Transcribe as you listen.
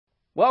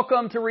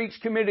Welcome to Reach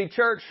Community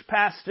Church.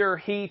 Pastor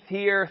Heath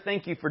here.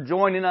 Thank you for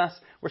joining us.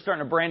 We're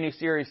starting a brand new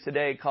series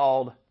today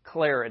called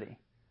Clarity.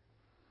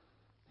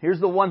 Here's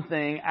the one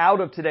thing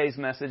out of today's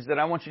message that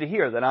I want you to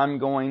hear that I'm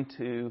going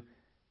to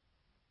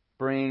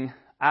bring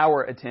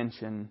our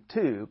attention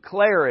to.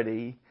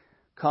 Clarity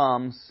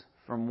comes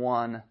from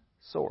one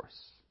source.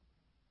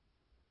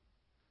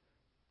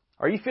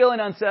 Are you feeling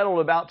unsettled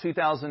about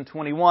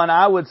 2021?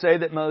 I would say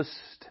that most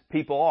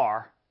people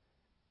are.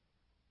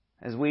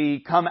 As we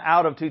come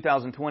out of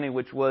 2020,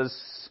 which was,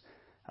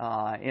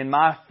 in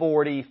my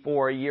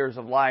 44 years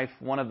of life,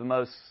 one of the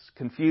most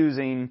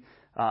confusing,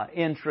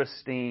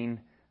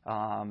 interesting,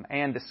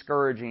 and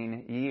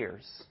discouraging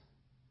years.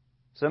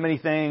 So many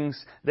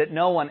things that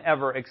no one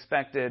ever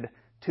expected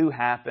to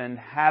happen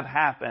have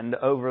happened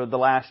over the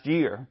last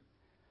year.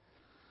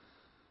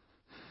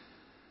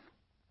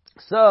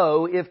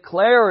 So, if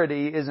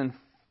clarity is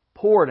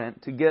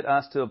important to get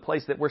us to a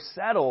place that we're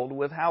settled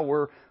with how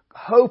we're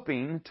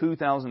hoping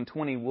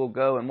 2020 will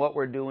go and what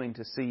we're doing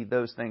to see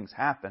those things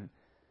happen.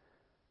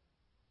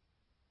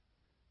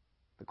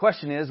 The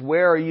question is,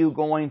 where are you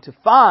going to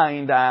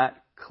find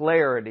that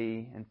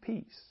clarity and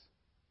peace?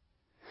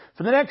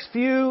 For the next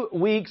few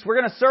weeks, we're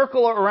going to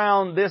circle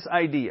around this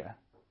idea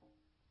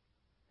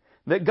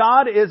that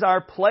God is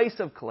our place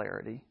of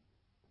clarity.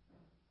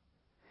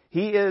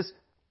 He is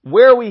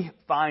where we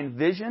find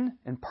vision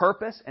and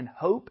purpose and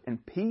hope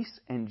and peace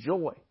and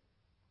joy.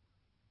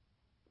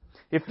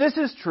 If this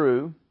is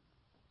true,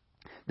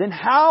 then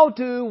how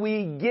do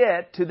we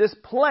get to this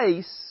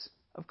place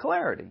of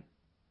clarity?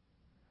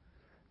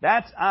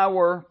 That's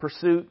our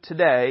pursuit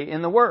today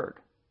in the Word.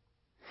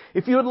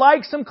 If you would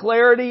like some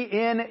clarity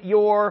in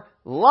your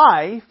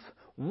life,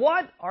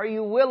 what are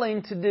you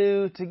willing to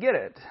do to get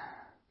it?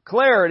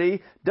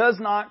 Clarity does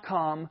not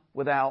come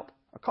without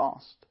a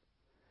cost.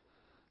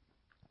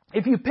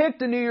 If you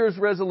picked a New Year's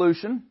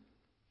resolution,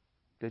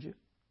 did you?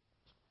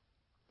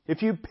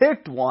 If you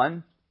picked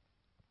one,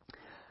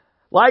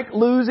 like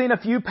losing a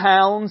few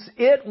pounds,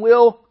 it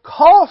will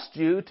cost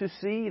you to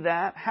see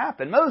that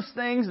happen. Most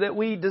things that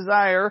we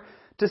desire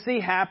to see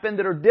happen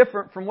that are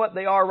different from what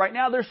they are right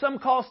now, there's some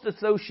cost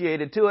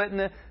associated to it.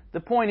 And the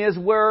point is,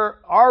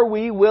 are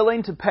we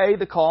willing to pay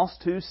the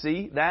cost to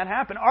see that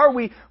happen? Are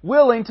we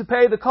willing to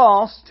pay the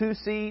cost to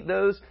see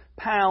those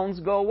pounds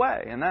go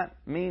away? And that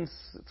means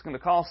it's going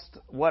to cost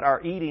what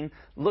our eating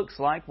looks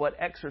like, what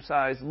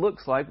exercise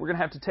looks like. We're going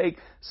to have to take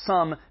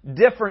some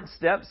different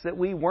steps that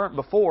we weren't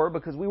before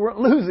because we weren't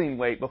losing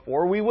weight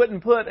before. We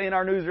wouldn't put in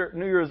our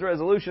New Year's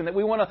resolution that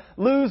we want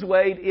to lose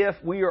weight if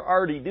we are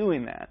already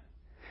doing that.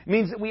 It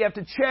means that we have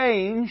to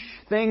change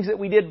things that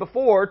we did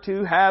before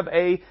to have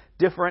a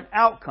different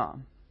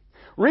outcome.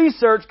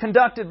 Research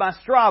conducted by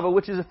Strava,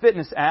 which is a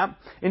fitness app,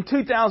 in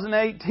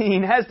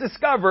 2018 has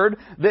discovered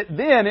that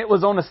then it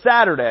was on a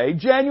Saturday,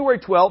 January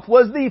 12th,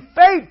 was the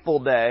fateful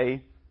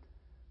day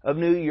of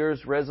New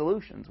Year's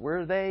resolutions,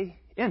 where they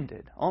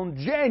ended on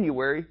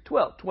January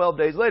 12th, 12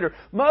 days later.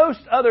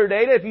 Most other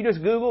data, if you just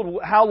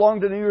Googled how long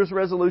do New Year's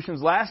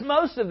resolutions last,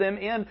 most of them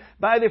end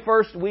by the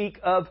first week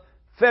of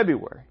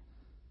February.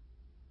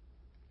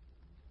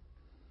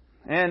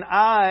 And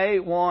I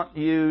want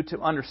you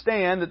to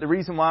understand that the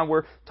reason why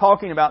we're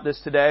talking about this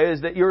today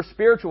is that your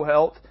spiritual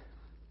health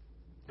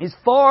is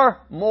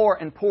far more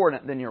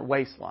important than your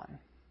waistline.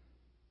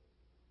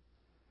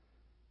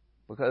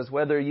 Because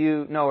whether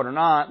you know it or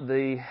not,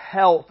 the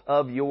health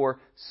of your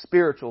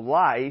spiritual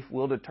life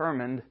will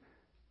determine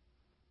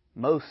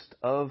most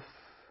of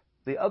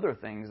the other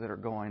things that are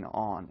going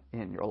on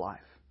in your life.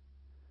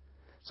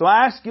 So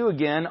I ask you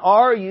again,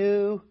 are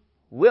you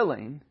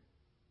willing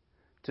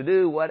to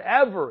do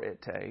whatever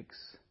it takes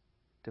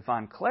to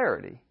find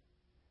clarity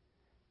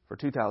for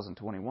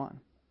 2021.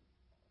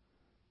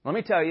 Let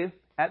me tell you,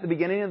 at the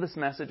beginning of this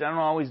message, I don't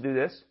always do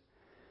this,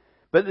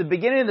 but at the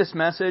beginning of this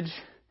message,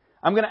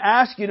 I'm going to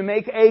ask you to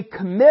make a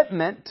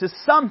commitment to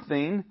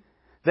something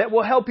that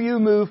will help you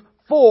move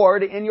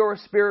forward in your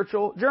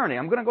spiritual journey.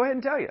 I'm going to go ahead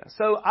and tell you.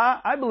 So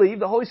I believe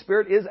the Holy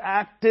Spirit is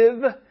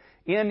active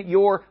in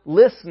your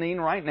listening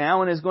right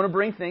now and is going to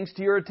bring things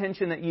to your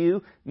attention that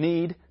you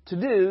need to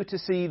do to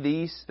see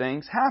these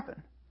things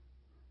happen.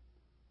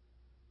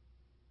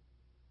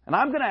 And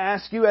I'm going to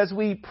ask you as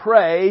we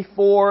pray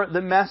for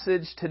the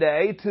message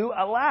today to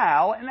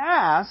allow and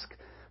ask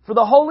for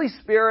the Holy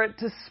Spirit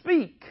to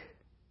speak.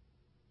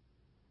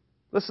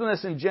 Listen to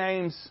this in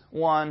James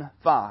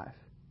 1:5.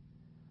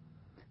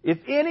 If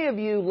any of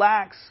you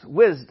lacks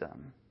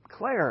wisdom,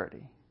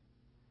 clarity,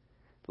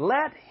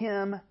 let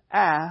him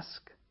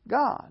ask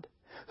God,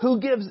 who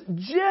gives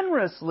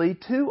generously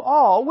to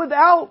all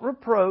without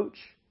reproach,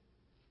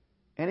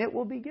 and it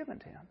will be given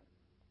to him.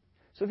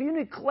 So if you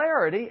need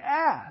clarity,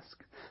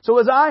 ask. So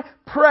as I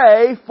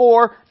pray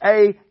for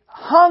a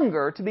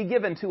hunger to be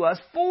given to us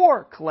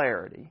for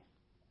clarity,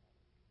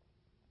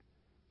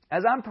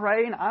 as I'm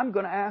praying, I'm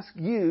going to ask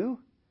you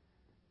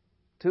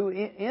to,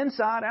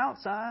 inside,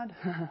 outside,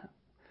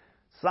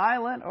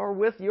 silent or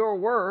with your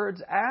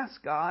words,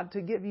 ask God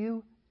to give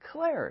you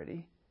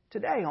clarity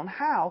today on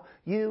how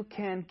you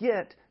can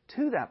get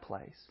to that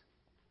place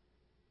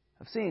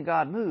of seeing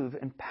God move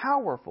in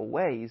powerful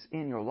ways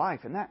in your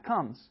life. And that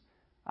comes,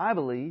 I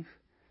believe,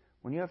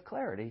 when you have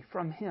clarity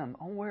from Him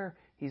on where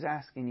He's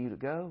asking you to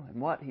go and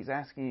what He's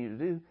asking you to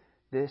do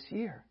this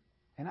year.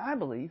 And I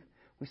believe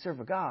we serve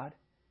a God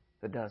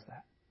that does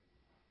that.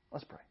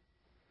 Let's pray.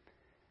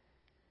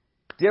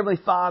 Dear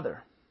Heavenly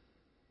Father,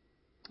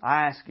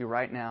 I ask you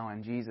right now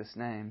in Jesus'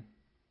 name,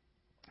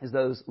 as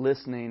those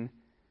listening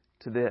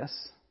to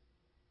this,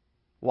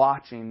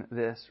 watching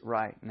this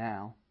right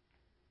now,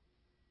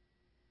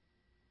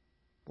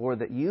 Lord,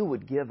 that you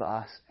would give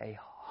us a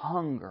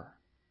hunger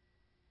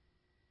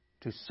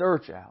to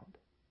search out,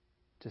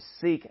 to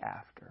seek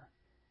after,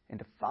 and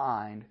to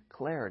find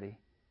clarity.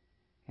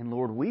 And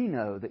Lord, we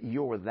know that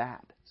you're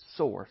that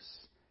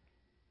source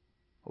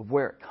of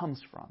where it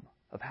comes from,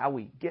 of how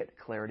we get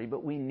clarity,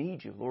 but we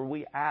need you. Lord,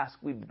 we ask,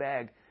 we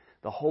beg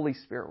the Holy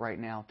Spirit right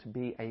now to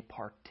be a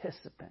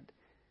participant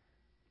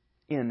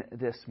in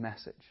this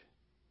message.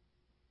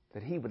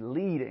 That He would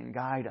lead and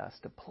guide us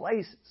to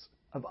places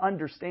of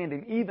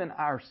understanding, even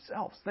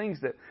ourselves,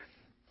 things that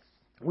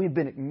we've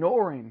been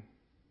ignoring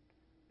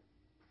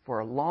for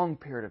a long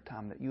period of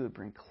time, that you would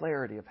bring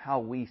clarity of how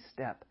we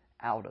step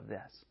out of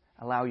this.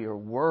 Allow your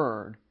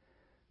Word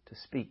to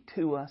speak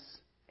to us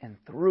and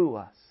through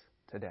us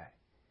today.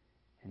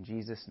 In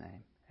Jesus'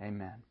 name,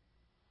 amen.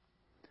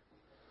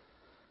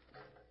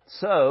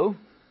 So,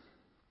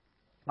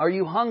 are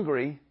you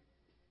hungry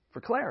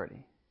for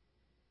clarity?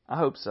 I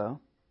hope so.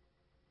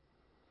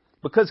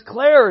 Because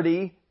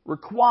clarity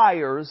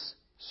requires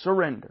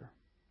surrender.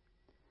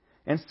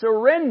 And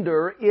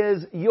surrender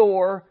is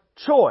your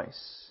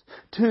choice.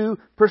 To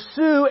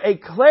pursue a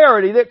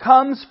clarity that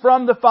comes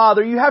from the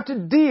Father, you have to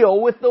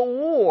deal with the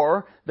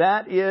war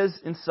that is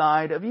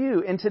inside of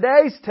you. In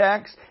today's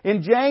text,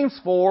 in James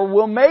 4,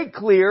 we'll make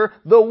clear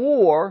the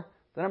war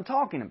that I'm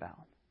talking about.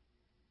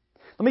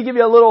 Let me give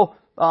you a little,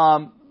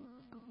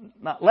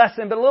 not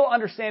lesson, but a little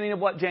understanding of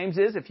what James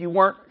is. If you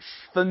weren't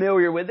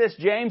familiar with this,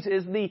 James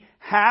is the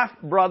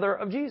half-brother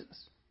of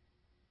Jesus.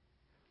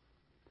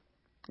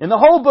 And the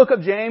whole book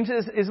of James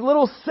is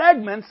little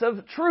segments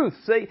of truth.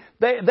 They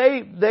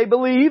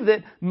believe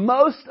that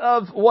most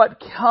of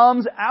what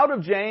comes out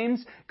of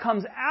James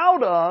comes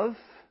out of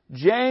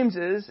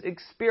James's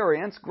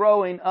experience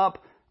growing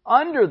up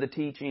under the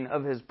teaching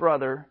of his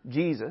brother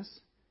Jesus.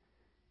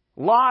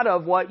 A lot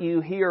of what you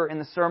hear in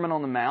the Sermon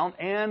on the Mount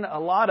and a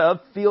lot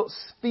of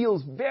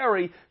feels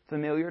very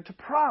familiar to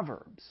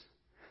Proverbs.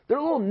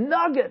 They're little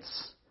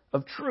nuggets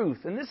of truth.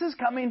 And this is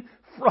coming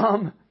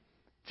from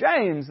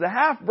James, the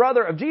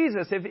half-brother of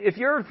Jesus. If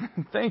you're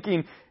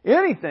thinking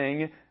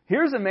anything,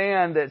 here's a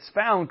man that's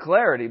found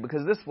clarity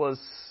because this was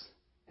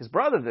his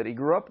brother that he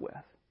grew up with.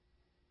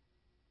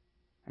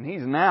 And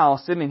he's now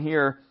sitting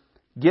here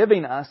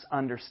giving us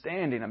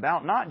understanding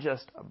about not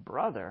just a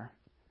brother,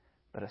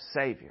 but a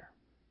Savior.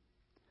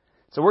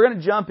 So we're going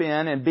to jump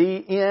in and be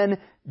in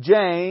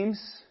James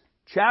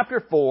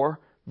chapter 4,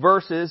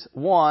 verses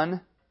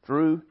 1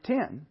 through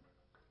 10.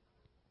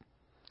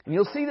 And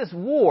you'll see this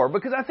war,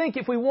 because I think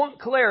if we want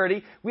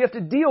clarity, we have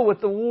to deal with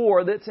the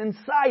war that's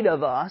inside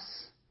of us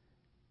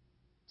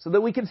so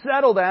that we can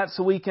settle that,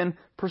 so we can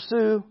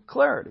pursue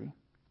clarity.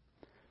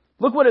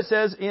 Look what it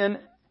says in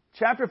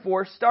chapter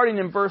 4, starting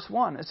in verse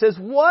 1. It says,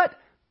 "What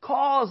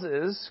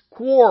causes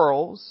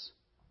quarrels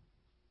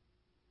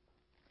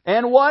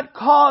and what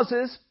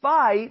causes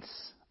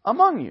fights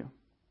among you?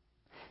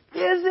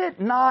 Is it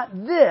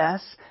not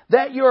this,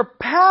 that your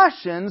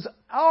passions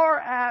are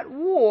at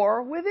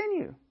war within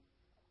you?"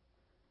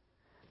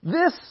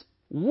 This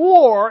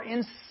war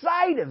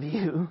inside of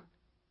you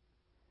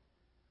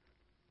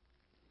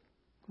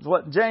is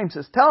what James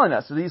is telling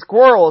us. These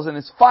quarrels and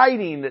this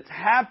fighting that's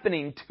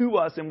happening to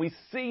us, and we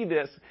see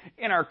this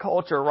in our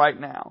culture right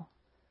now.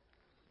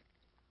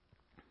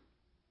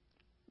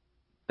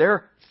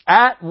 They're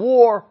at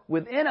war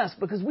within us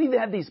because we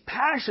have these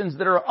passions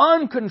that are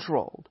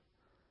uncontrolled.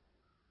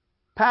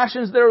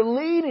 Passions that are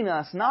leading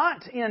us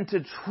not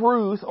into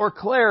truth or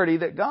clarity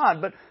that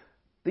God, but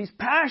these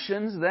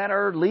passions that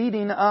are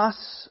leading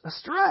us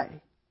astray.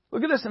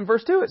 Look at this in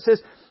verse 2. It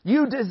says,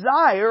 "You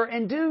desire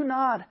and do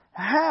not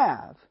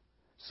have,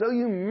 so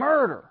you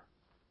murder.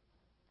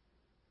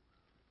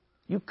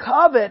 You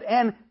covet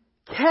and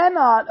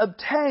cannot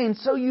obtain,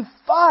 so you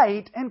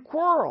fight and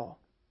quarrel.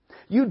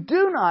 You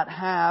do not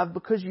have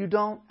because you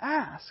don't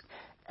ask."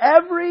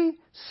 Every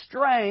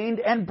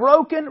strained and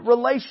broken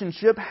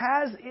relationship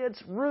has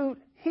its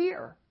root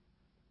here.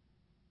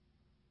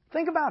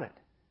 Think about it.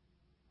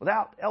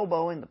 Without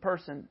elbowing the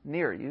person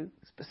near you,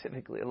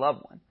 specifically a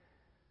loved one.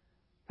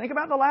 Think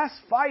about the last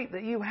fight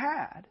that you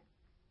had.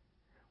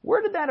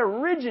 Where did that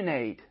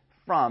originate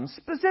from?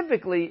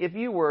 Specifically, if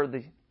you were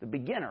the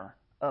beginner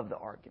of the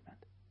argument.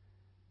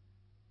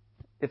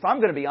 If I'm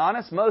going to be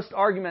honest, most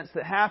arguments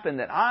that happen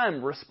that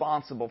I'm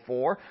responsible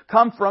for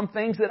come from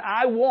things that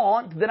I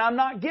want that I'm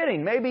not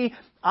getting. Maybe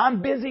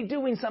I'm busy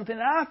doing something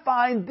and I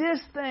find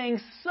this thing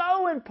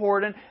so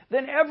important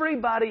that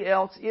everybody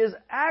else is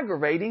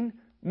aggravating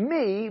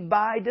me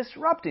by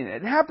disrupting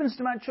it. It happens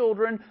to my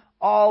children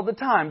all the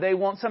time. They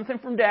want something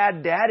from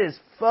Dad. Dad is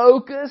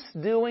focused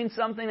doing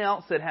something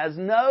else that has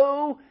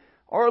no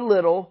or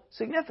little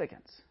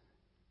significance.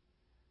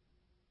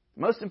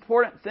 The most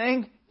important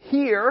thing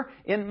here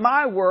in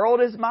my world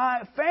is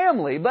my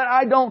family. But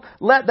I don't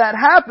let that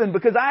happen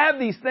because I have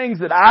these things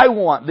that I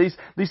want,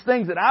 these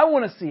things that I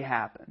want to see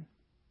happen.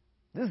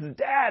 This is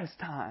Dad's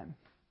time.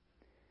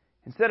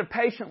 Instead of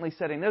patiently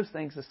setting those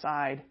things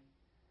aside,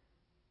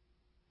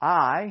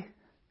 I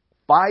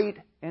fight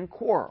and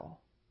quarrel.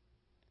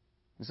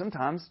 And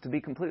sometimes, to be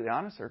completely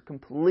honest, are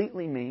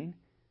completely mean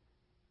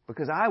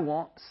because I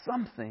want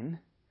something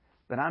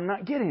that I'm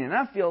not getting. And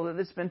I feel that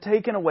it's been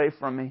taken away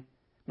from me.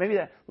 Maybe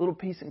that little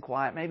peace and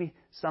quiet, maybe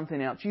something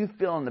else. You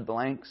fill in the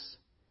blanks.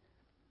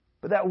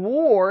 But that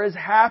war is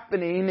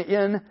happening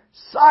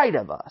inside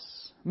of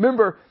us.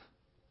 Remember,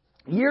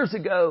 years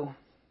ago,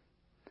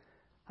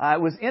 I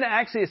was in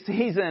actually a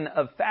season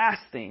of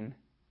fasting.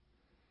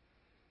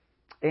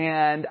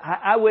 And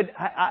I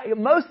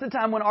most of the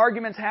time when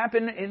arguments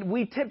happen, and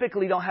we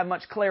typically don't have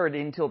much clarity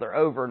until they're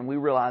over and we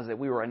realize that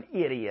we were an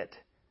idiot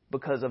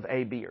because of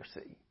A, B, or C.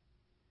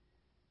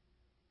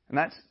 And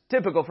that's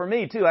typical for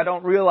me too. I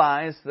don't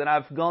realize that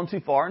I've gone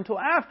too far until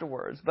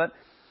afterwards. But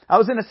I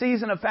was in a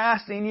season of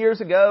fasting years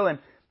ago,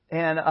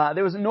 and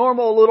there was a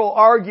normal little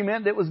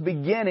argument that was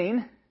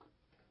beginning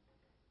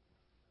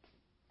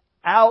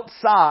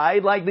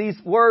outside, like these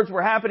words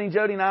were happening.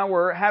 Jody and I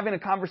were having a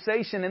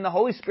conversation, and the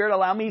Holy Spirit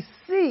allowed me to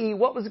see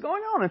what was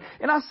going on.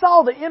 And I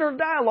saw the inner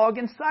dialogue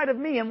inside of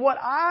me and what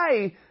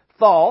I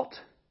thought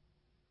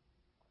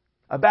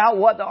about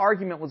what the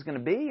argument was going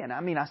to be. And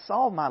I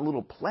saw my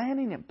little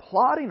planning and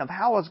plotting of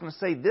how I was going to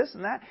say this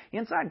and that.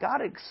 Inside,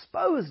 God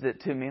exposed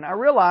it to me. And I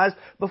realized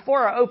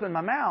before I opened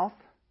my mouth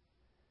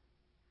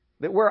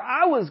that where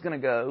I was going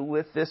to go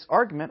with this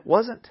argument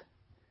wasn't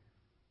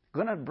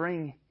going to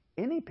bring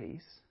any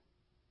peace.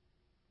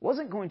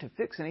 Wasn't going to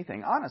fix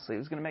anything. Honestly, it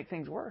was going to make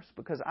things worse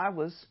because I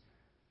was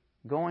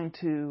going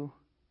to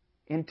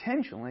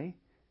intentionally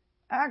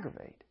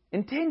aggravate.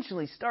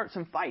 Intentionally start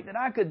some fight that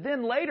I could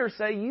then later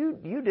say, you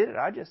did it.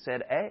 I just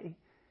said A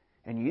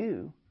and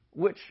you,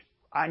 which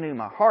I knew in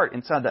my heart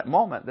inside that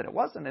moment that it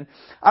wasn't. And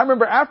I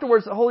remember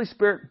afterwards the Holy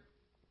Spirit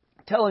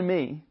telling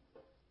me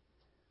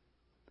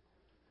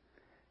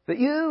that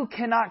you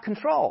cannot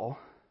control,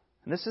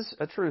 and this is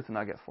a truth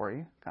nugget for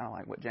you, kind of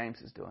like what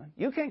James is doing.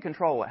 You can't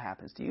control what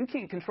happens to you. You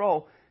can't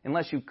control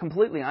unless you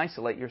completely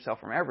isolate yourself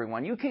from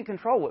everyone. You can't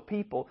control what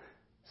people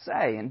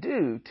say and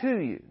do to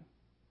you.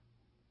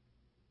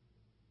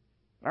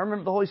 I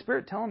remember the Holy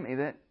Spirit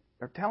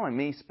telling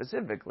me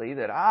specifically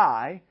that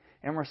I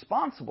am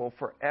responsible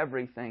for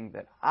everything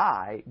that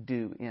I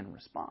do in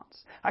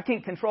response. I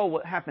can't control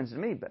what happens to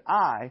me, but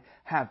I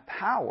have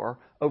power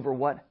over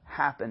what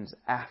happens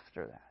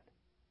after that.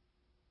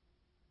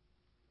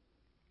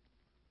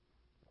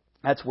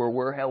 That's where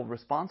we're held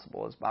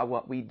responsible, is by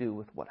what we do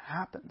with what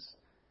happens.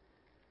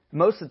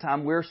 Most of the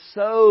time, we're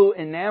so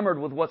enamored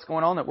with what's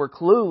going on that we're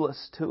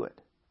clueless to it.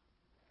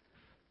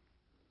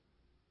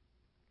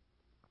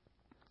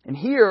 And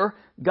here,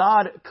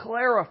 God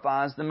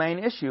clarifies the main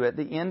issue at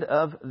the end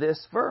of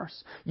this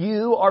verse.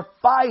 You are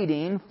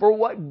fighting for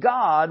what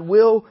God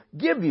will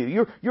give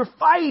you. You're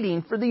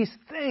fighting for these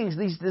things,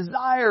 these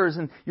desires,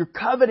 and you're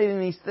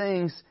coveting these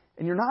things,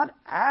 and you're not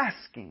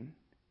asking,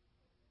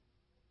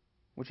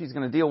 which He's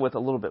going to deal with a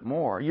little bit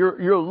more.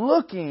 You're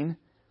looking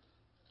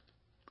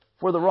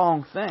for the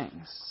wrong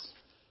things.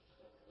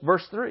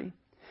 Verse 3.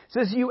 It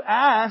says, you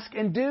ask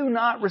and do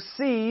not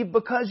receive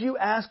because you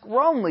ask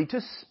wrongly, to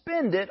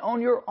spend it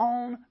on your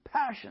own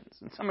passions.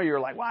 And some of you are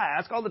like, well, I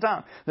ask all the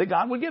time that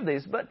God would give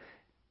these. But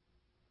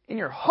in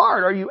your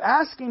heart, are you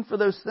asking for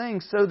those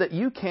things so that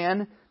you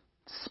can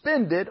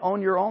spend it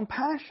on your own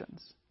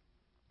passions?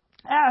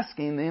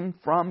 Asking them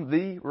from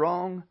the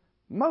wrong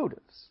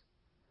motives.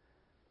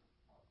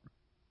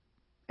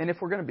 And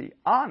if we're going to be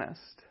honest,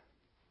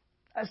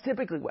 that's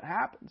typically what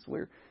happens.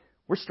 We're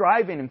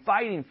striving and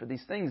fighting for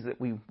these things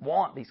that we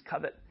want,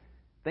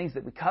 things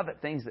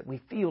that we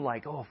feel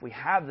like, if we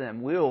have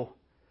them,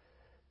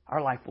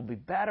 our life will be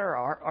better,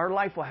 our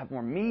life will have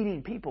more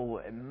meaning, people will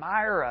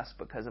admire us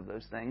because of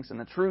those things. And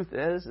the truth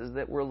is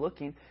that we're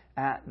looking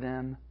at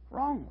them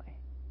wrongly.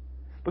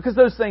 Because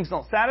those things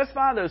don't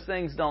satisfy, those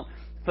things don't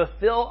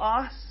fulfill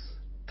us.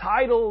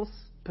 Titles,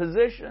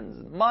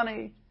 positions,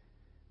 money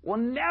will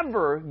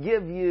never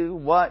give you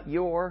what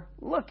you're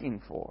looking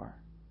for.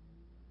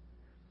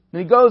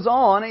 And he goes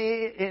on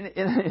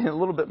in a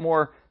little bit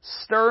more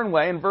stern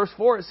way. In verse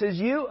 4, it says,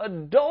 you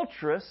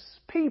adulterous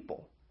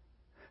people.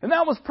 And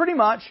that was pretty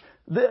much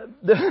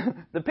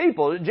the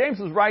people. James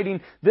was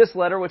writing this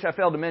letter, which I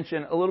failed to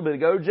mention a little bit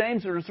ago.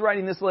 James was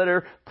writing this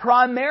letter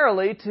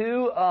primarily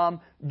to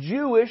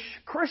Jewish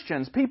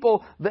Christians,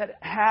 people that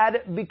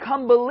had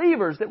become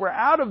believers, that were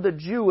out of the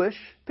Jewish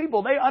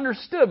people. They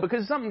understood, because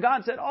it's something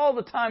God said all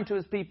the time to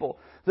His people,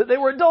 that they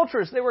were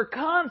adulterous. They were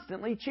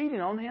constantly cheating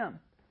on Him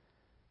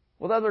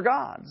with other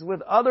gods,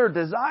 with other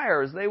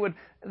desires. They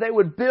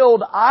would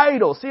build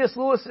idols. C.S.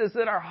 Lewis says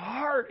that our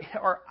heart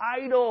are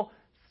idol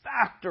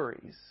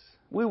factories.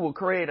 We will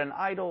create an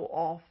idol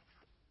off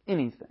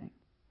anything.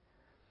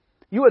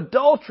 You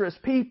adulterous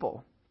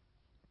people,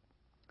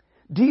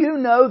 do you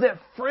know that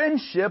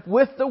friendship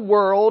with the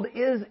world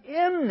is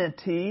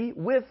enmity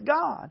with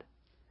God?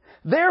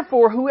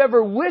 Therefore,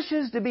 whoever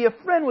wishes to be a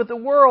friend with the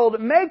world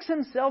makes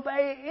himself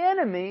an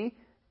enemy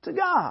to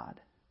God.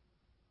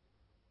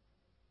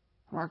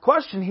 Our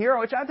question here,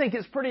 which I think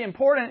is pretty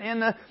important in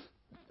the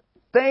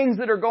things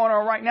that are going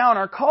on right now in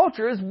our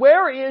culture, is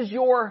where is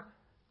your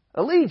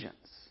allegiance?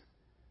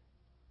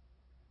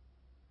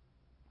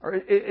 Or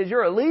is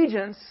your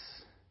allegiance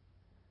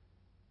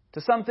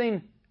to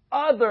something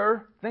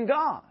other than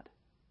God?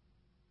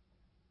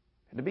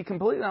 And to be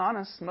completely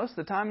honest, most of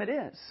the time it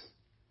is.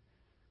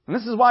 And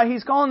this is why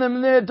he's calling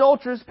them the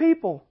adulterous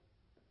people.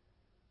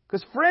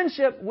 Because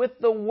friendship with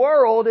the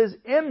world is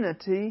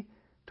enmity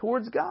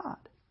towards God.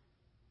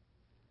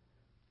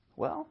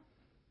 Well,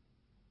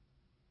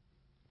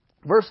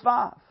 verse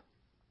 5.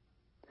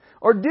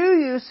 Or do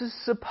you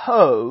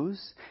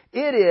suppose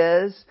it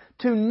is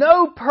to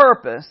no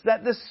purpose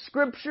that the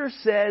Scripture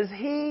says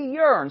He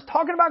yearns,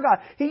 talking about God,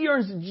 He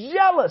yearns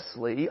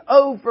jealously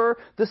over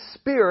the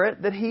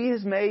Spirit that He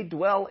has made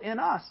dwell in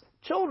us?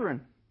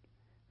 Children.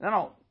 I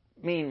don't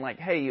mean like,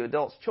 hey, you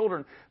adults,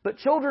 children, but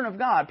children of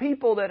God,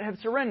 people that have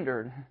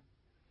surrendered.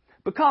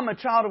 Become a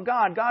child of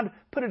God. God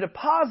put a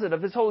deposit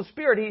of His Holy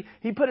Spirit.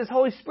 He put His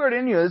Holy Spirit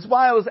in you. That's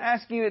why I was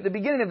asking you at the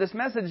beginning of this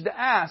message to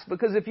ask.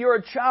 Because if you're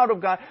a child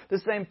of God, the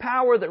same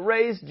power that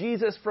raised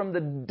Jesus from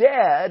the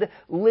dead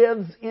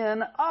lives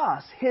in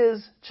us,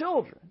 His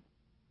children.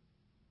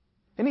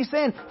 And He's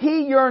saying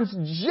He yearns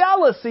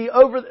jealously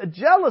over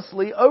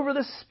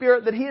the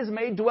Spirit that He has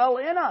made dwell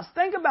in us.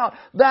 Think about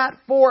that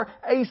for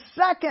a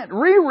second.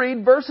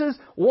 Reread verses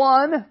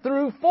 1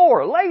 through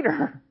 4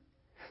 later.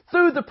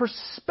 Through the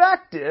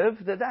perspective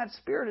that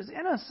Spirit is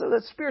in us. So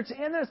that Spirit's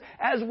in us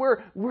as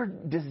we're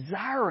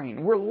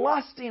desiring, we're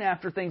lusting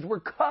after things, we're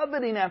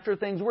coveting after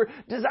things, we're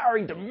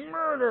desiring to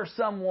murder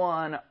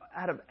someone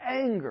out of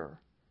anger.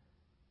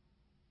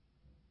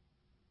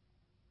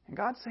 And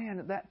God's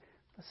saying that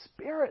the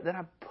Spirit that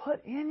I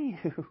put in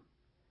you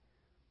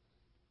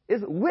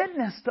is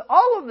witness to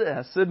all of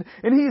this. And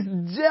He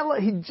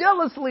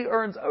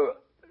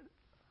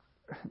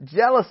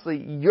jealously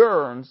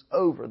yearns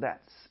over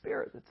that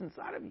Spirit that's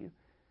inside of you.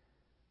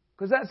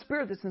 Because that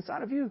Spirit that's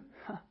inside of you,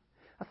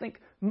 I think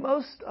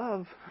most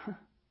of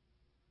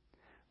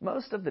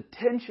the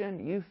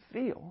tension you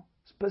feel,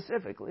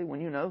 specifically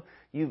when you know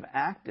you've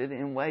acted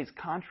in ways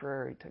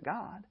contrary to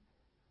God,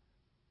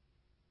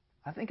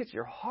 I think it's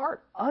your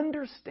heart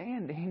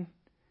understanding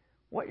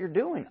what you're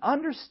doing,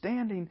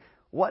 understanding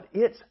what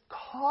it's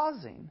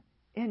causing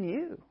in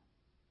you.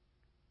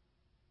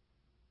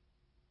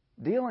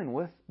 Dealing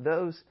with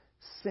those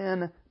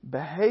sin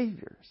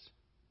behaviors.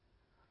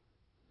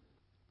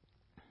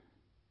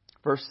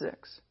 Verse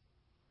 6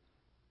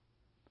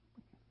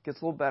 gets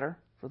a little better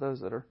for those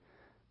that are a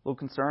little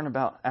concerned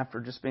about after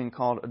just being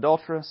called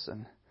adulterous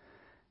and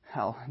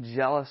how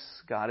jealous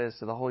God is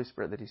to the Holy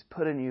Spirit that He's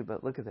put in you.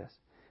 But look at this.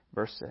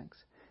 Verse 6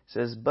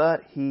 says,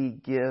 but He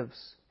gives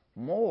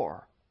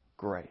more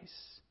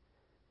grace.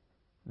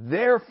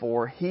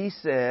 Therefore, He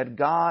said,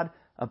 God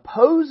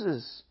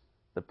opposes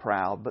the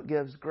proud, but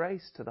gives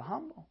grace to the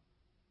humble.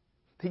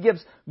 He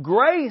gives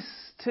grace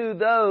to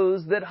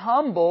those that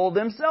humble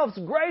themselves.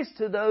 Grace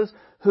to those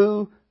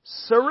who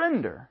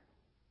surrender.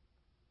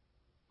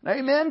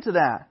 Amen to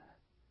that.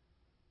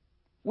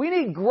 We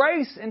need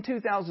grace in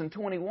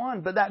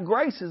 2021, but that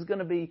grace is going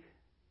to be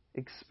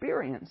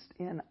experienced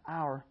in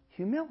our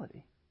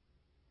humility,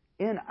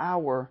 in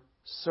our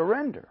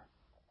surrender.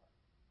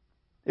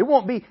 It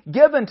won't be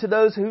given to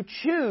those who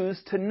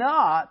choose to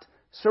not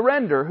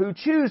surrender, who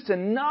choose to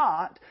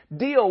not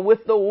deal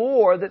with the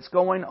war that's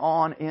going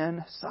on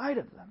inside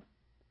of them.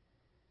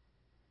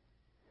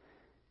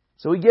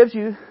 So He gives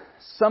you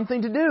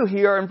something to do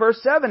here in verse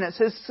 7. It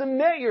says,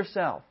 submit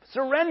yourself,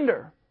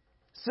 surrender.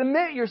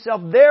 Submit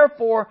yourself,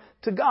 therefore,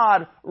 to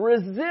God.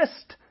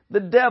 Resist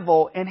the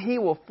devil, and he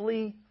will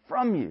flee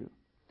from you.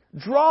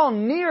 Draw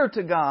near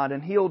to God,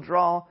 and He'll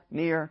draw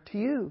near to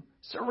you.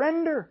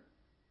 Surrender.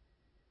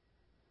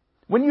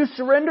 When you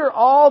surrender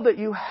all that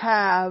you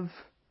have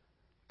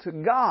to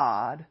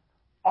God,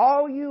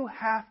 all you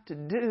have to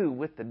do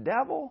with the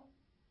devil,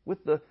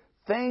 with the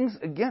things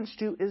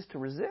against you, is to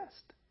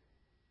resist.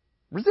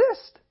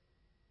 Resist.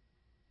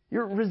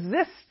 You're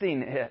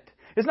resisting it.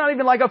 It's not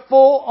even like a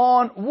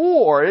full-on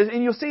war.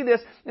 And you'll see this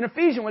in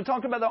Ephesians when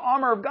talking about the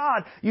armor of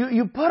God.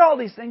 You put all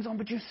these things on,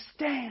 but you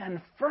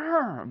stand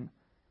firm.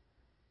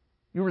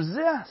 You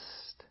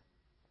resist.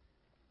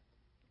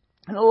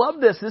 And I love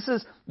this. This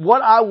is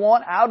what I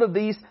want out of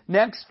these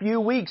next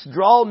few weeks.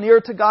 Draw near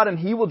to God and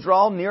He will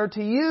draw near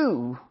to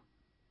you.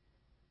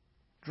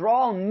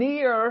 Draw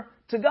near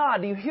to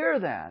God. Do you hear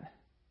that?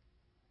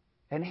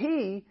 And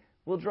He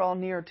will draw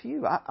near to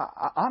you.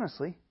 I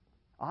honestly,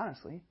 I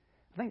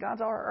think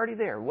God's already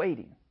there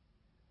waiting.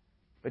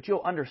 But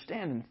you'll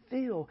understand and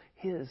feel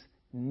His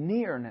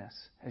nearness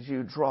as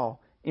you draw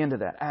into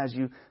that, as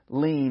you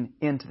lean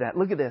into that.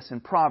 Look at this in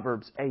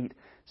Proverbs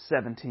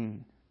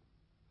 8:17.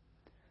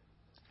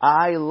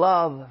 I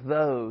love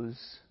those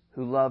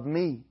who love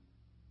me,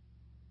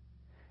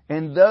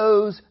 and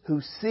those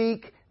who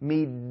seek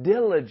me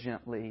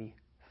diligently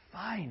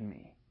find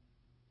me.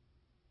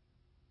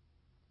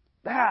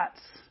 That's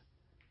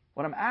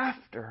what I'm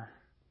after.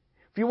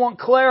 If you want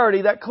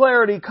clarity, that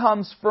clarity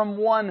comes from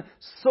one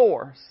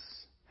source.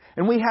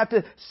 And we have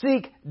to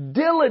seek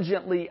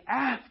diligently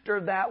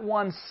after that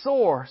one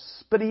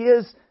source. But He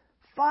is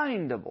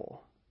findable.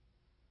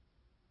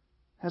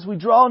 As we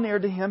draw near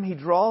to Him, He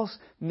draws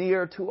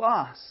near to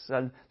us.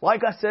 And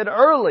like I said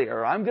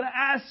earlier, I'm going to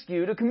ask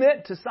you to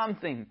commit to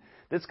something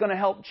that's going to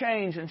help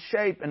change and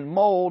shape and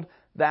mold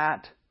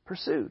that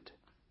pursuit.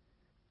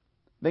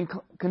 Then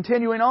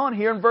continuing on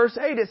here in verse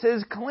 8, it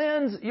says,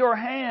 cleanse your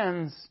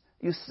hands,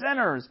 you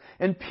sinners,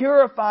 and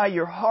purify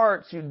your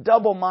hearts, you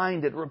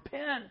double-minded.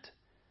 Repent.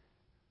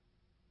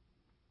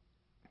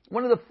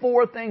 One of the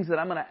 4 things that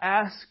I'm going to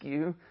ask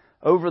you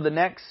over the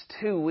next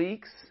 2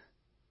 weeks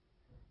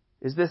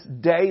is this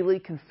daily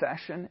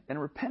confession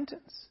and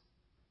repentance.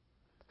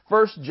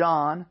 1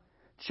 John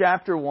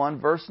chapter 1,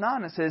 verse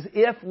 9, it says,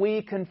 if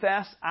we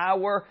confess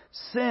our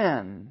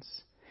sins,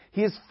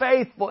 He is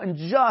faithful and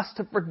just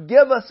to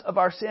forgive us of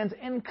our sins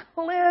and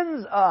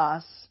cleanse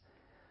us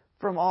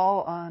from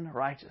all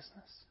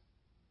unrighteousness.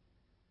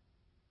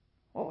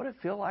 What would it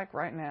feel like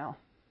right now?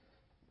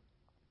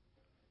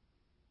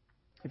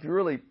 If you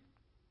really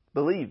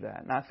believe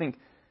that, and I think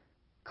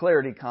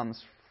clarity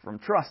comes from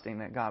trusting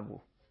that God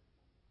will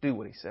do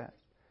what He says,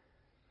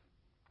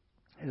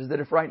 is that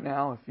if right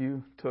now, if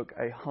you took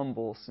a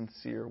humble,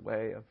 sincere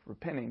way of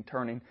repenting,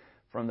 turning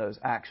from those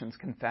actions,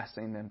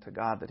 confessing them to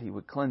God, that He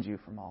would cleanse you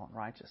from all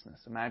unrighteousness.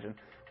 Imagine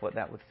what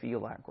that would feel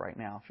like right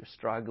now if you're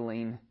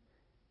struggling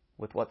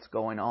with what's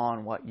going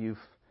on, what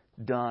you've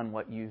done,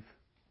 what you're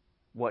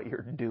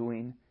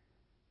doing.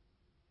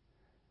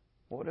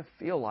 What would it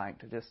feel like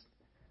to just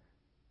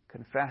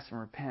confess and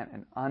repent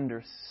and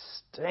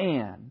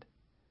understand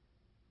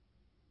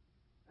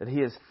that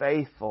He is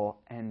faithful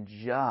and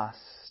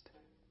just?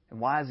 And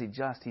why is He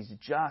just? He's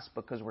just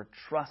because we're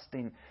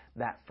trusting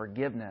that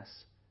forgiveness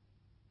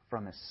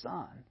from His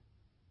Son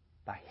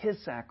by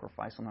His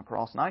sacrifice on the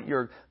cross. Not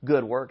your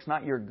good works,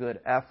 not your good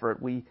effort.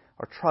 We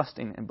are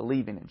trusting and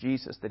believing in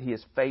Jesus, that He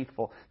is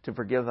faithful to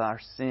forgive our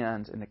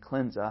sins and to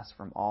cleanse us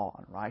from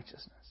all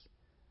unrighteousness.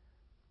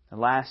 The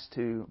last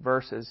 2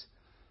 verses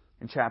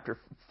in chapter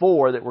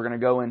 4 that we're going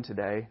to go in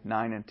today,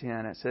 9 and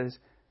 10, it says,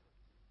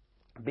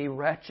 be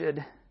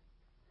wretched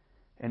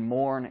and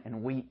mourn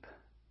and weep,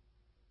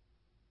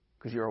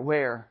 because you're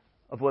aware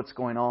of what's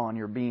going on.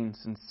 You're being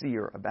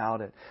sincere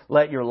about it.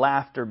 Let your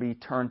laughter be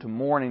turned to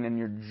mourning and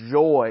your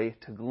joy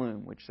to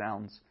gloom, which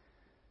sounds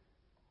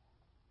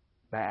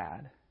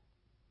bad.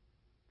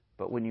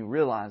 But when you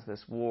realize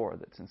this war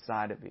that's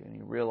inside of you, and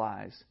you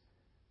realize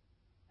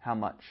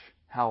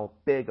how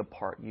big a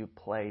part you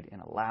played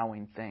in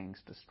allowing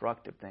things,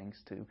 destructive things,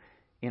 to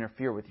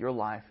interfere with your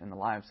life and the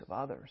lives of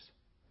others,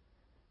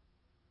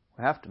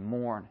 we have to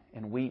mourn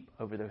and weep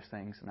over those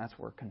things, and that's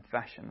where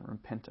confession and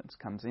repentance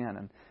comes in.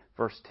 And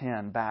verse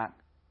 10, back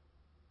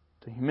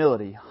to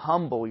humility.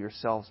 Humble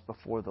yourselves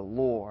before the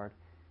Lord,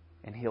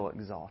 and He'll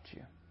exalt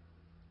you.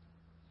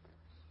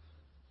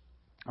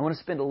 I want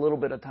to spend a little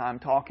bit of time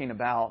talking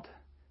about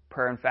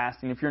prayer and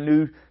fasting. If you're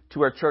new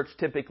to our church,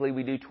 typically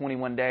we do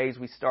 21 days.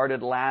 We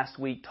started last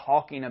week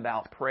talking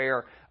about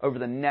prayer. Over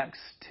the next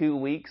 2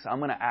 weeks, I'm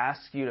going to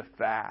ask you to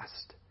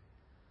fast.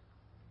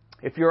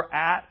 If you're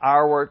at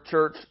our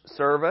church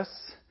service,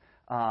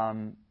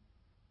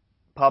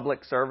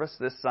 public service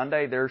this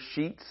Sunday, there's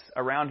sheets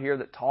around here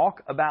that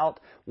talk about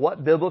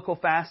what biblical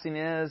fasting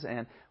is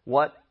and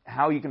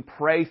how you can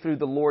pray through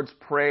the Lord's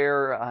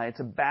Prayer. It's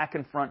a back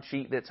and front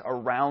sheet that's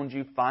around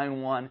you.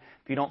 Find one.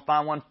 If you don't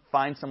find one,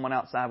 find someone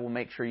outside. We'll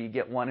make sure you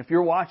get one. If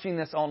you're watching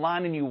this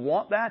online and you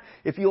want that,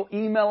 if you'll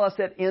email us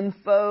at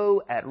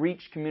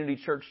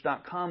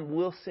info@reachcommunitychurch.com,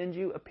 we'll send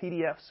you a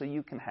PDF so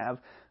you can have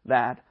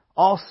that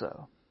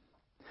also.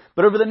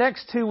 But over the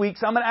next 2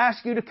 weeks, I'm going to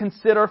ask you to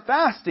consider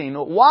fasting.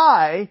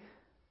 Why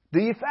do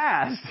you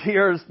fast?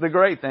 Here's the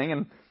great thing,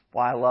 and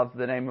why I love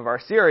the name of our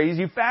series.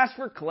 You fast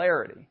for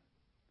clarity.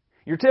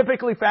 You're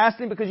typically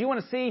fasting because you want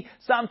to see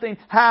something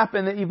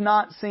happen that you've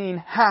not seen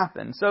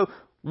happen. So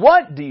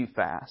what do you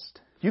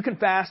fast? You can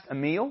fast a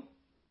meal.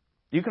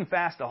 You can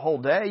fast a whole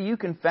day. You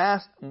can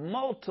fast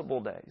multiple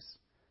days.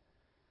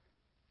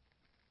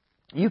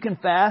 You can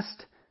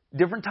fast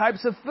different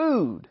types of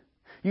food.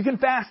 You can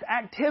fast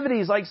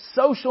activities like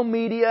social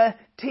media,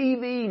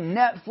 TV,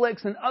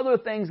 Netflix, and other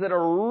things that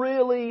are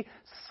really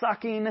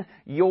sucking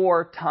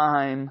your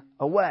time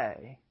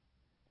away.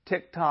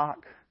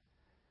 TikTok,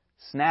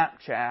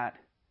 Snapchat,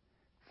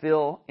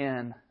 fill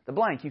in the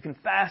blank. You can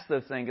fast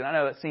those things. And I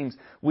know it seems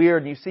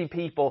weird. And you see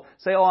people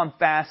say, oh, I'm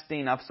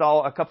fasting. I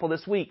saw a couple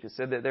this week that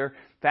said that they're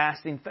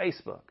fasting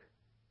Facebook.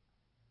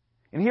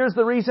 And here's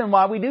the reason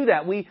why we do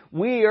that. Why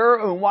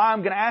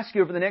I'm going to ask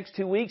you over the next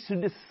 2 weeks to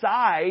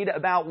decide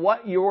about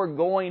what you're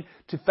going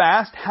to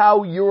fast,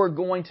 how you're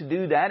going to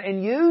do that,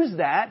 and use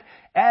that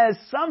as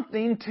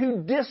something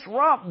to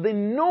disrupt the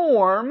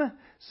norm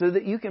so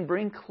that you can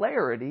bring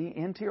clarity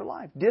into your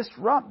life.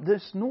 Disrupt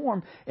this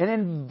norm and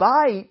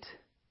invite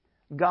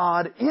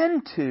God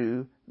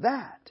into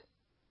that.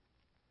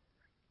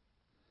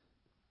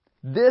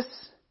 This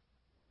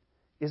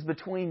is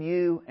between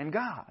you and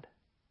God.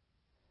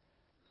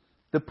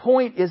 The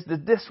point is to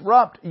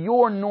disrupt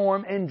your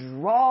norm and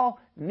draw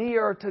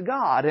near to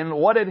God. And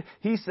what did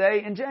he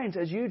say in James?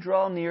 As you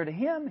draw near to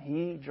Him,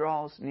 He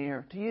draws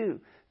near to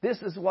you.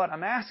 This is what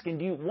I'm asking.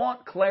 Do you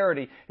want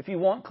clarity? If you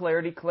want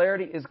clarity,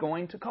 clarity is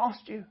going to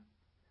cost you.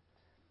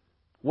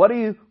 What are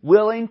you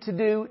willing to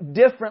do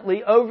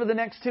differently over the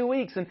next 2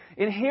 weeks? And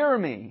hear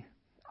me.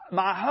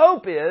 My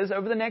hope is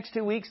over the next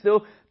 2 weeks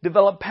they'll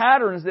develop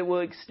patterns that will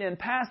extend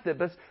past it.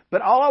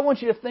 But all I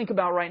want you to think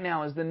about right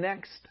now is the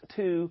next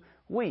 2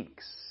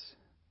 weeks.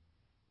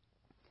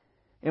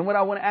 And what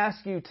I want to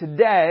ask you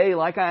today,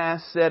 like I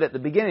said at the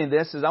beginning of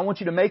this, is I want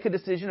you to make a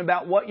decision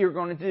about what you're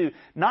going to do.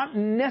 Not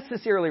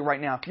necessarily right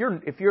now.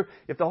 If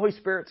the Holy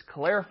Spirit's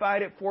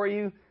clarified it for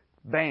you,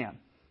 bam.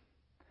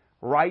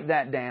 Write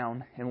that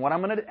down. And what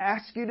I'm going to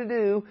ask you to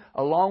do,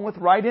 along with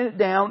writing it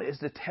down, is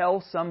to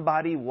tell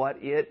somebody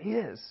what it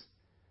is.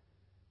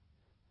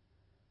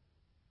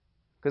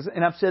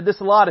 And I've said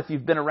this a lot if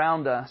you've been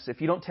around us.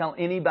 If you don't tell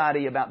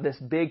anybody about this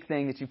big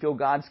thing that you feel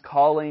God's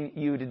calling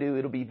you to do,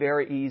 it'll be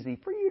very easy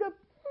for you to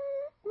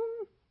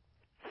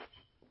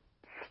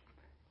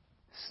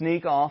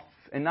sneak off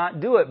and not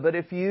do it. But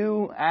if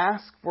you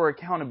ask for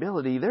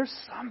accountability, there's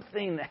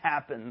something that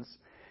happens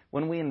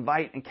when we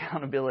invite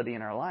accountability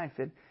in our life.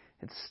 It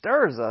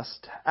stirs us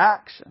to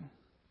action.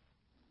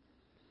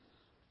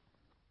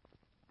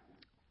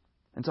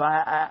 And so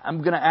I'm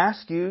going to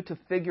ask you to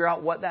figure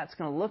out what that's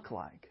going to look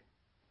like.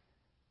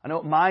 I know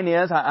what mine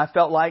is. I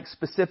felt like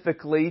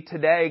specifically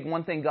today,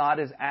 one thing God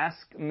has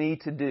asked me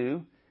to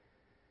do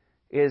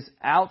is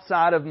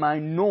outside of my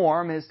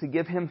norm is to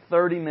give Him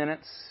 30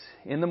 minutes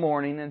in the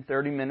morning and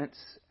 30 minutes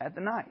at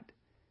the night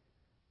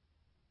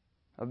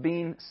of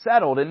being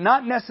settled. And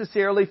not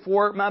necessarily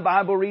for my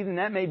Bible reading.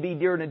 That may be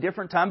during a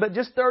different time, but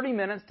just 30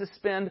 minutes to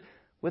spend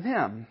with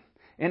Him.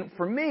 And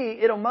for me,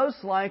 it'll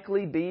most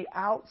likely be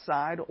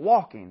outside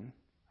walking.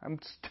 I'm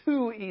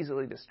too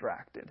easily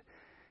distracted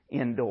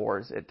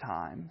indoors at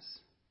times.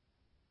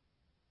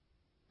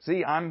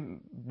 See, I'm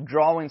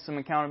drawing some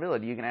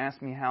accountability. You can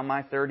ask me how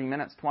my 30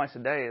 minutes twice a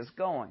day is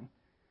going.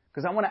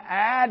 Because I want to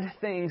add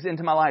things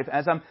into my life.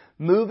 As I'm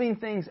moving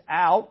things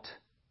out,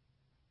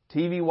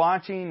 TV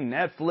watching,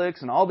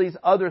 Netflix, and all these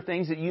other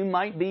things that you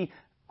might be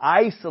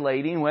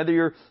isolating, whether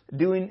you're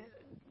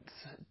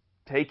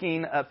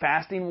taking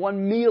fasting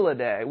one meal a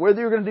day,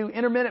 whether you're going to do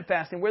intermittent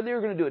fasting, whether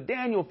you're going to do a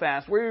Daniel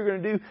fast, whether you're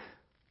going to do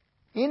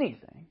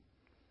anything.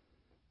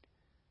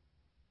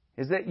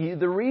 Is that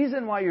the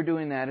reason why you're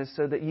doing that is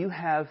so that you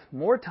have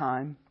more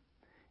time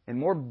and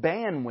more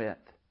bandwidth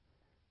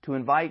to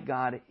invite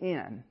God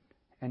in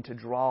and to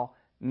draw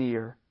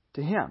near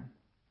to Him.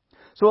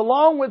 So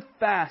along with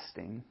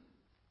fasting,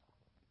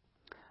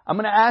 I'm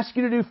going to ask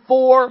you to do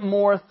 4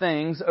 more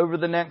things over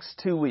the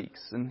next 2 weeks.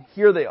 And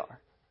here they are.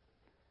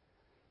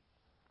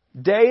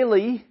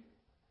 Daily,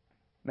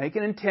 make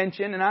an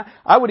intention, and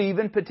I would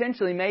even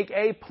potentially make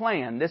a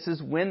plan. This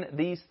is when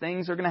these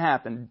things are going to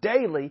happen.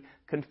 Daily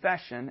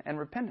confession and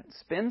repentance.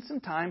 Spend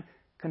some time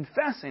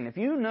confessing. If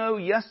you know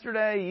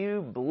yesterday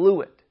you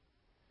blew it,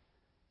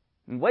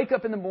 and wake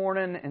up in the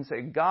morning and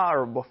say, God,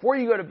 or before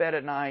you go to bed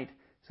at night,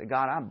 say,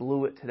 God, I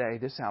blew it today.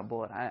 This is how I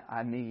blew it.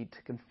 I need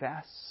to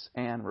confess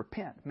and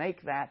repent.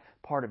 Make that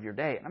part of your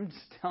day. And I'm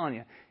just telling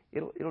you,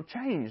 it'll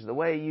change the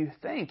way you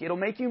think. It'll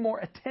make you more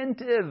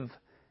attentive.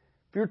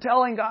 If you're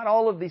telling God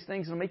all of these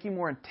things, it'll make you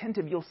more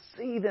attentive. You'll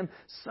see them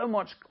so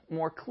much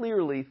more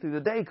clearly through the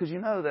day because you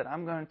know that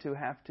I'm going to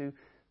have to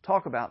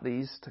talk about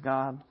these to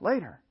God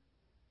later.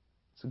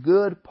 It's a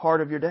good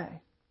part of your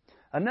day.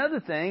 Another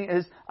thing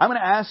is I'm going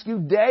to ask you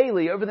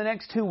daily over the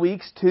next 2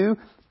 weeks to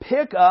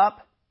pick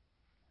up,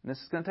 and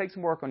this is going to take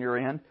some work on your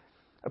end,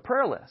 a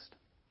prayer list.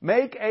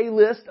 Make a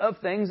list of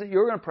things that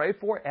you're going to pray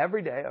for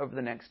every day over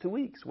the next 2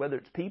 weeks, whether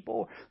it's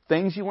people,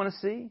 things you want to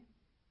see.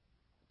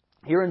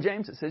 Here in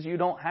James it says you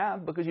don't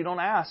have because you don't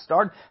ask.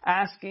 Start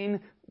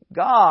asking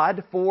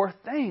God for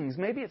things.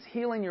 Maybe it's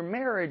healing your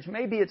marriage.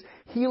 Maybe it's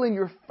healing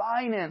your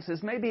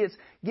finances. Maybe it's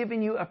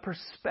giving you a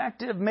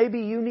perspective.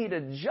 Maybe you need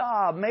a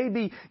job.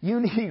 Maybe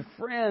you need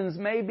friends.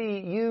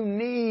 Maybe you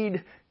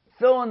need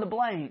fill in the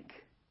blank.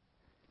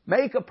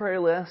 Make a prayer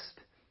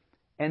list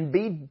and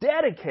be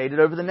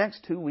dedicated over the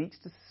next 2 weeks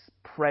to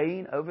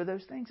praying over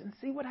those things and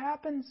see what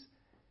happens.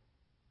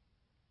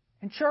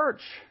 In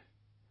church,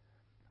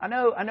 I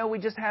know we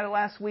just had it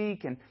last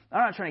week, and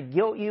I'm not trying to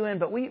guilt you in,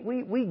 but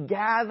we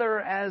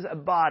gather as a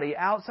body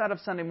outside of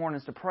Sunday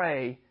mornings to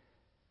pray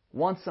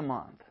once a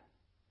month.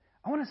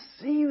 I want to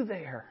see you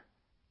there.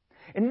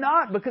 And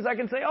not because I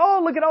can say,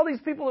 oh, look at all these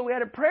people that we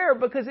had at prayer,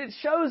 because it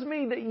shows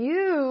me that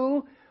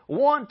you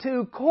want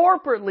to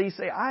corporately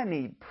say, I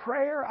need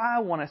prayer, I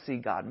want to see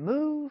God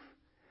move,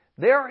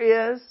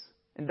 there is,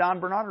 and Don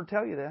Bernard will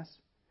tell you this,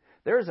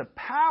 there is a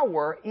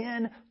power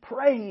in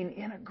praying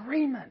in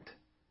agreement.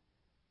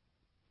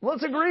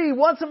 Let's agree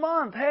once a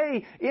month.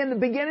 Hey, in the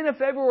beginning of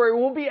February,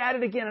 we'll be at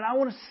it again, and I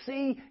want to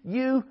see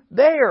you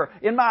there.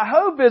 And my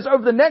hope is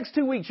over the next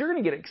 2 weeks, you're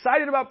going to get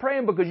excited about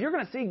praying because you're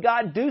going to see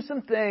God do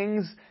some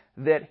things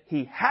that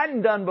He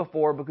hadn't done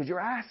before because you're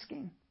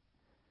asking.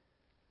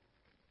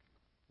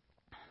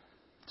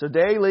 So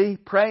daily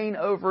praying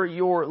over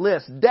your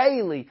list,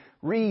 daily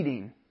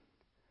reading.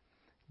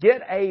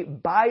 Get a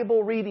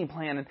Bible reading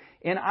plan.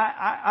 And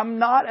I'm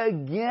not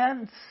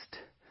against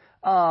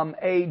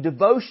a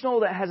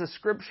devotional that has a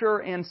scripture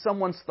and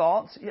someone's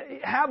thoughts.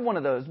 Have one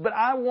of those. But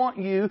I want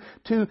you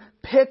to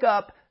pick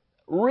up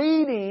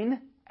reading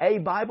a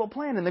Bible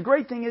plan. And the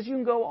great thing is you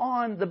can go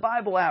on the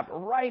Bible app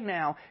right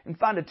now and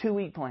find a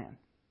 2-week plan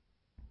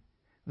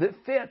that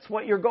fits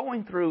what you're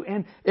going through,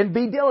 and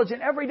be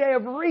diligent every day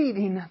of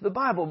reading the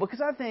Bible.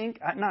 Because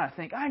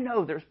I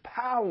know there's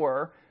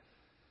power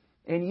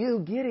in you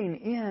getting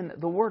in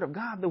the Word of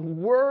God. The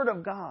Word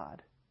of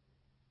God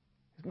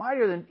is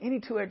mightier than any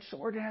two-edged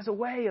sword. It has a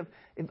way of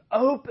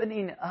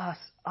opening us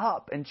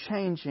up and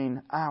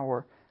changing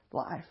our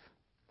life.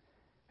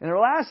 And the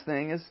last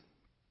thing is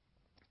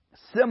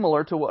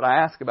similar to what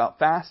I ask about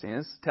fasting,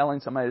 is telling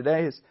somebody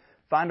today, is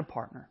find a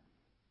partner.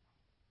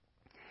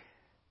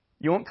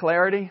 You want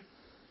clarity?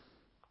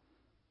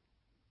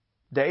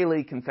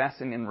 Daily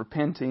confessing and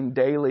repenting,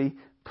 daily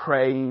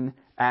praying,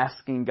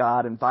 asking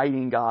God,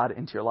 inviting God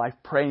into your life,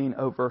 praying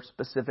over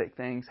specific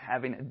things,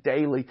 having a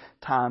daily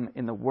time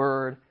in the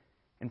Word,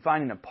 and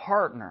finding a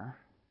partner,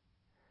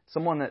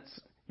 someone that's,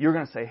 you're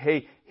going to say,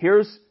 hey,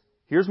 here's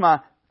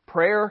my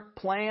prayer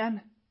plan.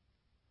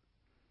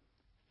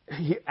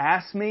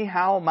 Ask me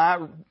how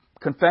my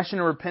confession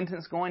and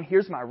repentance going.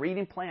 Here's my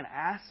reading plan.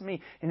 Ask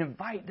me and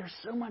invite. There's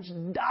so much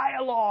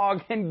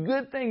dialogue and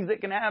good things that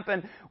can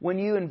happen when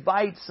you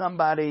invite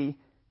somebody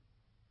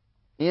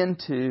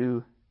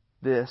into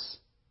this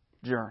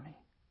journey.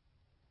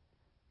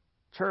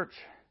 Church,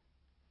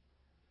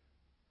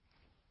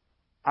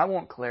 I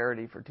want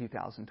clarity for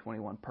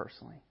 2021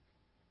 personally.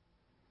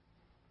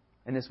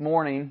 And this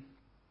morning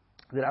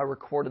that I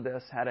recorded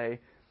this, had a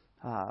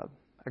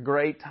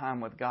great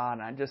time with God,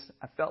 and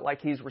I felt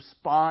like He's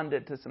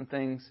responded to some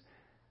things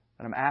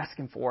that I'm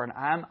asking for, and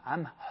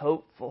I'm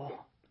hopeful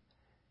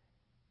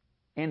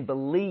and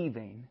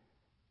believing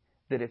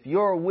that if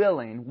we're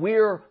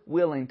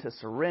willing to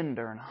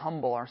surrender and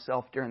humble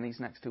ourselves during these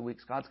next 2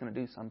 weeks, God's going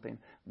to do something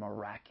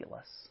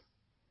miraculous.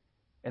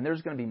 And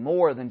there's going to be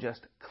more than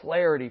just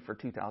clarity for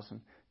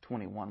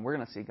 2021. We're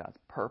going to see God's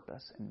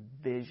purpose and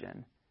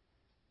vision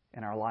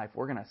in our life.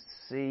 We're going to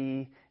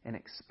see and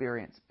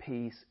experience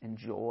peace and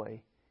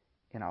joy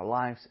in our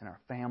lives and our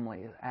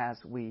families as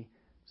we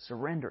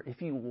surrender.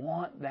 If you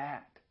want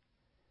that,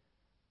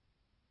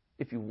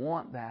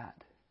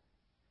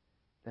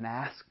 then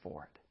ask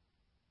for it.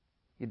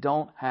 You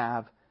don't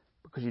have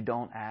because you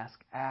don't ask.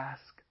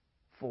 Ask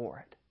for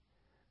it.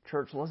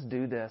 Church, let's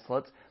do this.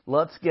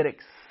 Let's get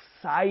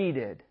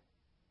excited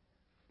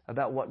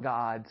about what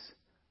God's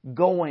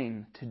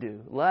going to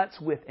do. Let's,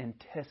 with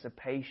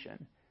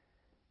anticipation,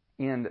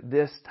 in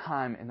this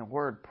time in the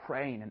Word,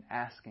 praying and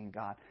asking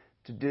God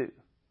to do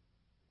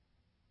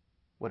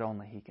what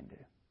only He can do.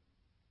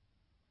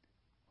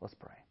 Let's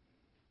pray.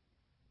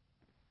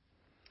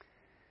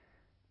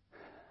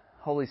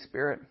 Holy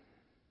Spirit,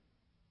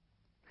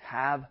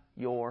 have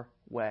your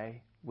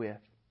way with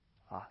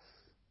us.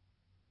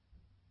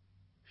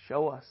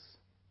 Show us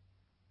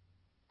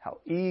how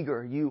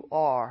eager you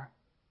are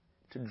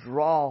to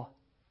draw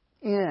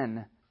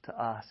in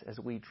to us as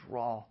we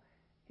draw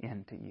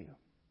into you.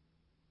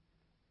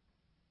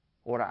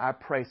 Lord, I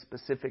pray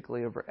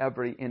specifically over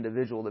every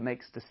individual that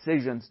makes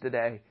decisions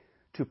today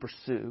to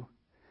pursue,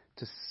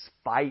 to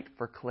fight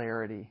for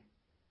clarity,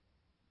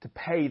 to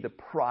pay the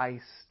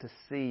price to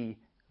see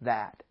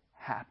that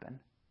happen.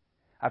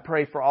 I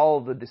pray for all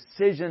of the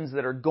decisions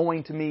that are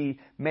going to be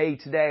made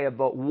today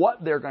about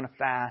what they're going to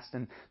fast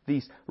and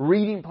these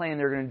reading plan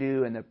they're going to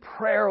do and the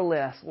prayer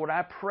list. Lord,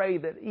 I pray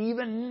that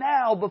even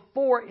now,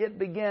 before it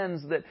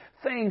begins, that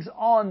things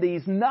on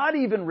these not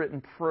even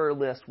written prayer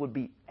lists would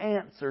be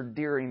answered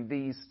during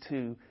these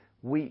 2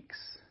 weeks.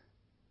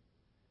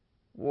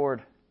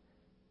 Lord,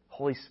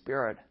 Holy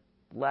Spirit,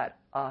 let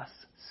us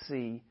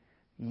see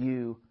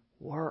you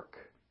work.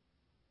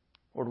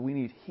 Lord, we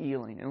need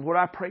healing. And Lord,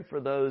 I pray for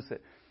those that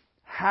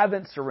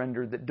haven't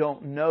surrendered, that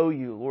don't know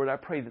you. Lord, I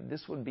pray that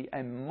this would be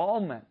a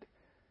moment,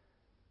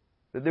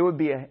 that there would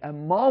be a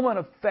moment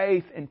of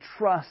faith and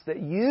trust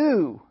that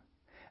you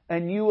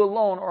and you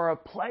alone are a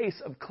place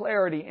of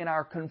clarity in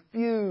our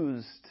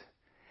confused,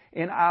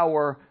 in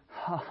our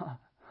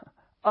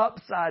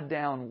upside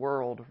down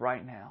world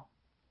right now.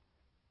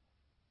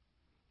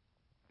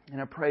 And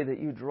I pray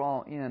that you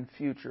draw in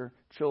future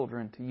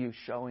children to you,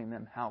 showing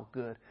them how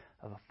good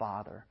of a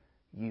Father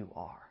you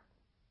are.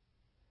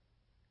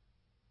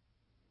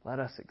 Let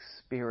us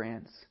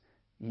experience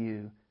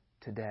you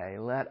today.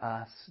 Let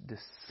us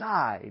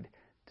decide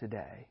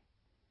today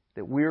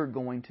that we're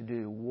going to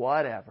do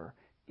whatever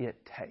it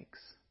takes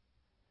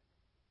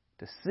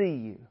to see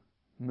You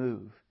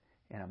move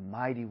in a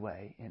mighty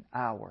way in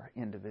our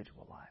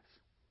individual lives.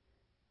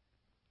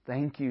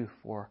 Thank You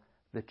for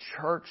the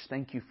church.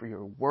 Thank You for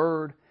Your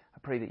Word. I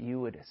pray that You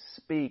would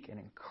speak and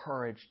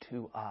encourage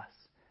to us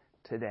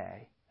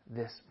today,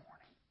 this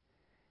morning.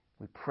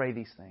 We pray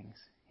these things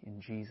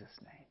in Jesus'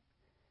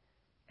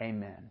 name.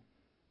 Amen.